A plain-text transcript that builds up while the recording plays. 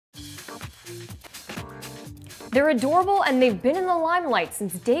They're adorable and they've been in the limelight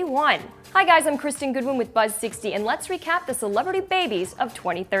since day one. Hi guys, I'm Krystin Goodwin with Buzz60 and let's recap the celebrity babies of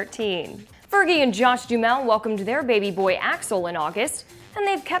 2013. Fergie and Josh Duhamel welcomed their baby boy Axel in August, and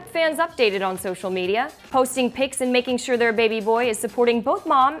they've kept fans updated on social media, posting pics and making sure their baby boy is supporting both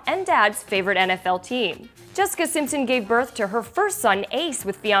mom and dad's favorite NFL team. Jessica Simpson gave birth to her first son Ace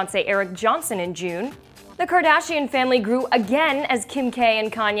with fiancé Eric Johnson in June. The Kardashian family grew again as Kim K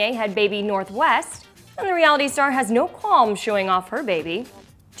and Kanye had baby Northwest, and the reality star has no qualms showing off her baby.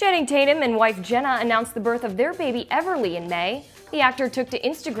 Channing Tatum and wife Jenna announced the birth of their baby Everly in May. The actor took to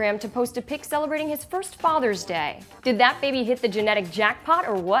Instagram to post a pic celebrating his first Father's Day. Did that baby hit the genetic jackpot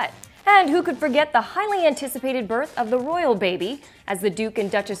or what? And who could forget the highly anticipated birth of the royal baby, as the Duke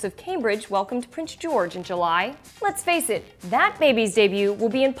and Duchess of Cambridge welcomed Prince George in July. Let's face it, that baby's debut will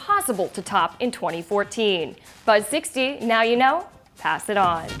be impossible to top in 2014. Buzz60, now you know, pass it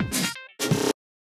on.